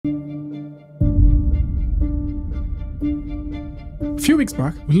A few weeks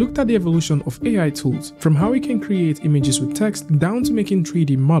back, we looked at the evolution of AI tools, from how we can create images with text down to making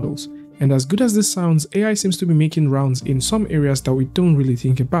 3D models. And as good as this sounds, AI seems to be making rounds in some areas that we don't really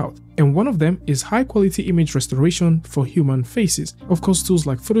think about. And one of them is high-quality image restoration for human faces. Of course, tools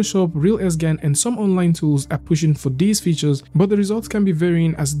like Photoshop, Real askNK, and some online tools are pushing for these features, but the results can be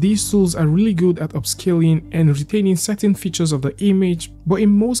varying as these tools are really good at upscaling and retaining certain features of the image, but in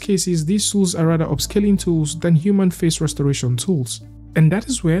most cases, these tools are rather upscaling tools than human face restoration tools. And that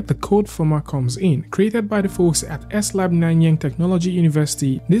is where the CodeFormer comes in. Created by the folks at SLab Nanyang Technology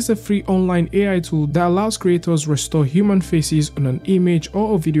University, this is a free online AI tool that allows creators to restore human faces on an image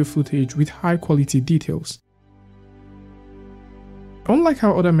or a video footage with high quality details. Unlike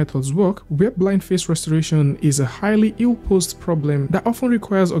how other methods work, where blind face restoration is a highly ill-posed problem that often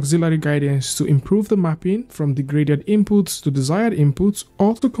requires auxiliary guidance to improve the mapping from degraded inputs to desired inputs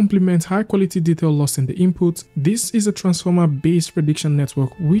or to complement high-quality detail lost in the input, this is a transformer-based prediction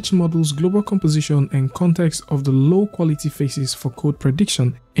network which models global composition and context of the low-quality faces for code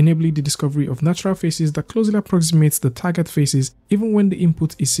prediction, enabling the discovery of natural faces that closely approximates the target faces even when the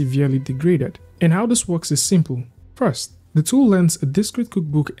input is severely degraded. And how this works is simple. First, the tool lends a discrete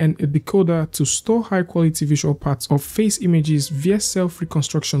cookbook and a decoder to store high-quality visual parts of face images via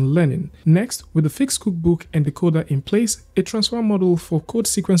self-reconstruction learning. Next, with the fixed cookbook and decoder in place, a transfer model for code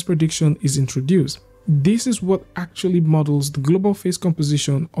sequence prediction is introduced. This is what actually models the global face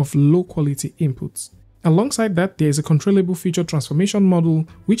composition of low-quality inputs. Alongside that, there is a controllable feature transformation model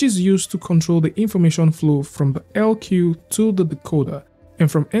which is used to control the information flow from the LQ to the decoder,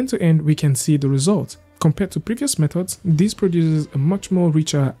 and from end to end we can see the result. Compared to previous methods, this produces a much more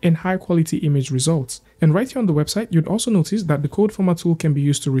richer and high quality image results. And right here on the website, you'd also notice that the CodeFormer tool can be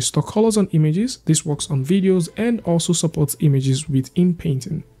used to restore colors on images. This works on videos and also supports images within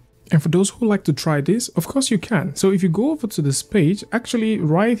painting. And for those who like to try this, of course you can. So if you go over to this page, actually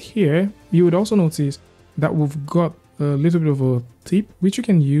right here, you would also notice that we've got a little bit of a tip which you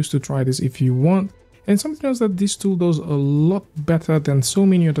can use to try this if you want. And something else that this tool does a lot better than so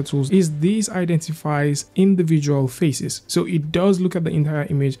many other tools is this identifies individual faces. So it does look at the entire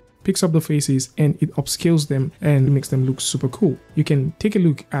image, picks up the faces, and it upscales them and makes them look super cool. You can take a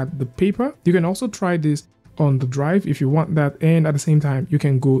look at the paper. You can also try this on the drive if you want that, and at the same time you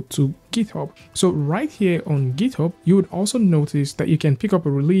can go to GitHub. So right here on GitHub, you would also notice that you can pick up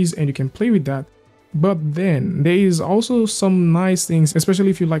a release and you can play with that. But then there is also some nice things, especially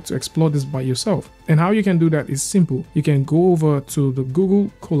if you like to explore this by yourself. And how you can do that is simple. You can go over to the Google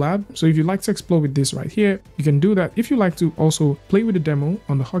Colab. So if you like to explore with this right here, you can do that. If you like to also play with the demo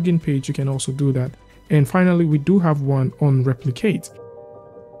on the Hugging page, you can also do that. And finally, we do have one on Replicate.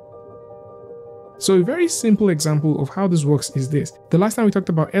 So a very simple example of how this works is this. The last time we talked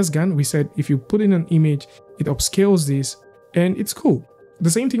about askNK, we said if you put in an image, it upscales this and it's cool. The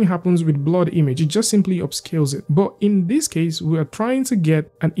same thing happens with blurred image, it just simply upscales it. But in this case, we are trying to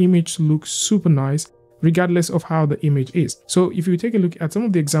get an image to look super nice regardless of how the image is. So if you take a look at some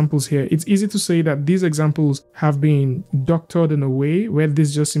of the examples here, it's easy to say that these examples have been doctored in a way where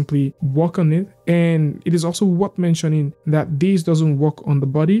this just simply work on it. And it is also worth mentioning that this doesn't work on the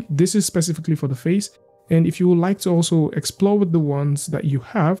body. This is specifically for the face. And if you would like to also explore with the ones that you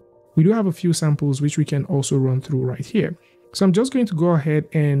have, we do have a few samples which we can also run through right here. So I'm just going to go ahead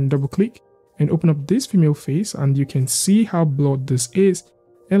and double click and open up this female face, and you can see how blurred this is.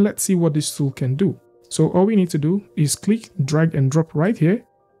 And let's see what this tool can do. So all we need to do is click, drag and drop right here.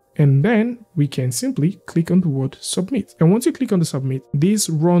 And then we can simply click on the word submit. And once you click on the submit, this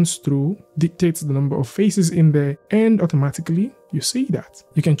runs through, dictates the number of faces in there, and automatically you see that.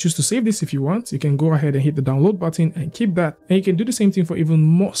 You can choose to save this if you want. You can go ahead and hit the download button and keep that. And you can do the same thing for even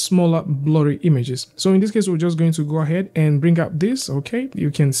more smaller blurry images. So in this case, we're just going to go ahead and bring up this. Okay,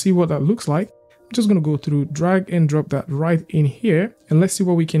 you can see what that looks like. I'm just going to go through, drag and drop that right in here. And let's see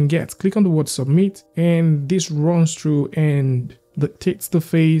what we can get. Click on the word submit, and this runs through and dictates the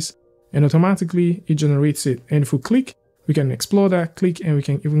face, and automatically it generates it. And if we click, we can explore that, click, and we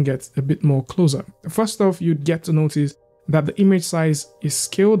can even get a bit more closer. First off, you'd get to notice that the image size is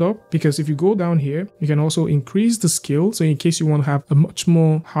scaled up, because if you go down here, you can also increase the scale. So in case you want to have a much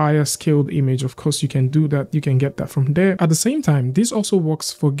more higher scaled image, of course you can do that. You can get that from there. At the same time, this also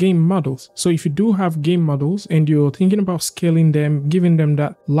works for game models. So if you do have game models and you're thinking about scaling them, giving them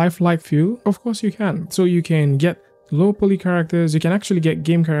that lifelike feel, of course you can. So you can get low poly characters, you can actually get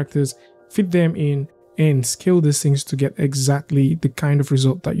game characters, fit them in and scale these things to get exactly the kind of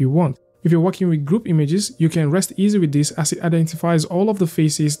result that you want. If you're working with group images, you can rest easy with this as it identifies all of the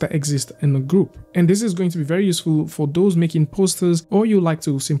faces that exist in the group. And this is going to be very useful for those making posters, or you like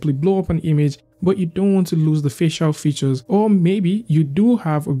to simply blow up an image but you don't want to lose the facial features, or maybe you do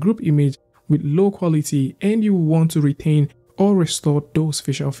have a group image with low quality and you want to retain or restore those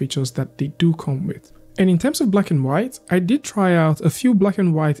facial features that they do come with. And in terms of black and white, I did try out a few black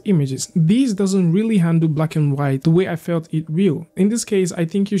and white images. These doesn't really handle black and white the way I felt it will. In this case, I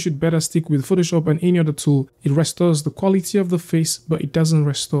think you should better stick with Photoshop and any other tool. It restores the quality of the face, but it doesn't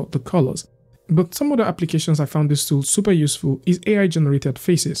restore the colors. But some other applications I found this tool super useful is AI generated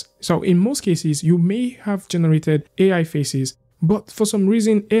faces. So in most cases, you may have generated AI faces, but for some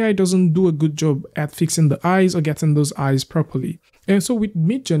reason, AI doesn't do a good job at fixing the eyes or getting those eyes properly. And so with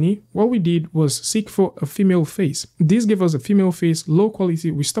Midjourney, what we did was seek for a female face. This gave us a female face, low quality.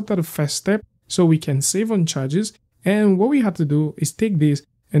 We stopped at the first step so we can save on charges. And what we had to do is take this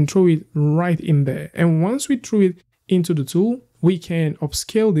and throw it right in there. And once we threw it into the tool, we can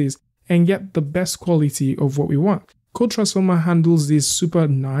upscale this and get the best quality of what we want. CodeFormer handles this super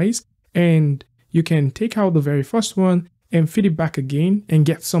nice, and you can take out the very first one and feed it back again and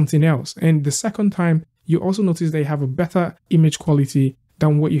get something else. And the second time, you also notice that you have a better image quality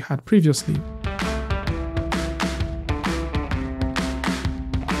than what you had previously.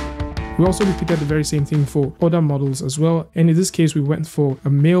 We also repeated the very same thing for other models as well. And in this case, we went for a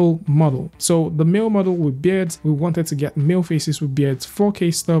male model. So the male model with beards, we wanted to get male faces with beards,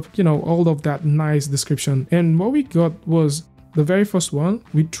 4K stuff, you know, all of that nice description. And what we got was the very first one.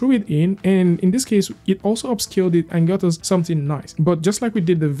 We threw it in, and in this case, it also upscaled it and got us something nice. But just like we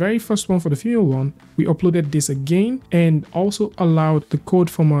did the very first one for the female one, we uploaded this again and also allowed the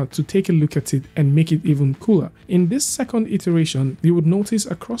CodeFormer to take a look at it and make it even cooler. In this second iteration, you would notice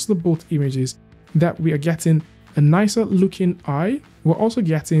across the both images that we are getting a nicer looking eye. We're also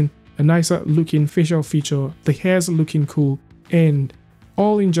getting a nicer looking facial feature. The hair's looking cool, and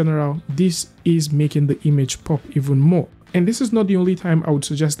all in general, this is making the image pop even more. And this is not the only time I would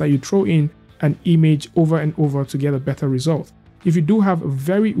suggest that you throw in an image over and over to get a better result. If you do have a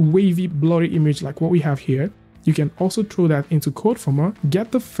very wavy, blurry image like what we have here, you can also throw that into CodeFormer,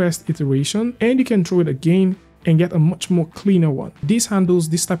 get the first iteration, and you can throw it again and get a much more cleaner one. This handles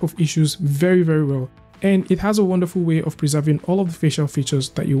this type of issues very, very well. And it has a wonderful way of preserving all of the facial features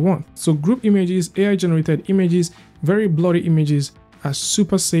that you want. So group images, AI generated images, very blurry images, are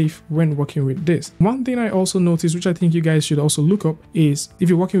super safe when working with this. One thing I also noticed, which I think you guys should also look up, is if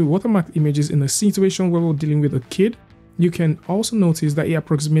you're working with watermark images in a situation where we're dealing with a kid, you can also notice that it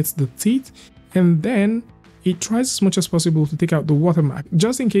approximates the teeth, and then it tries as much as possible to take out the watermark.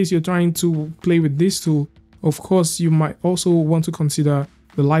 Just in case you're trying to play with this tool, of course, you might also want to consider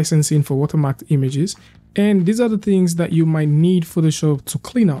the licensing for watermarked images. And these are the things that you might need Photoshop to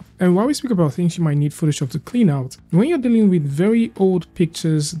clean out. And while we speak about things you might need Photoshop to clean out, when you're dealing with very old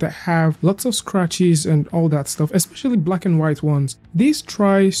pictures that have lots of scratches and all that stuff, especially black and white ones, this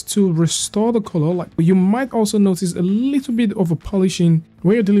tries to restore the color. Like, you might also notice a little bit of a polishing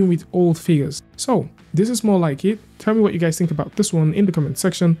when you're dealing with old figures. So this is more like it. Tell me what you guys think about this one in the comment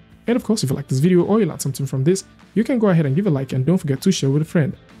section. And of course, if you like this video or you learned something from this, you can go ahead and give a like, and don't forget to share with a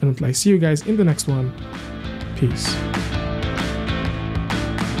friend. And until I see you guys in the next one, peace.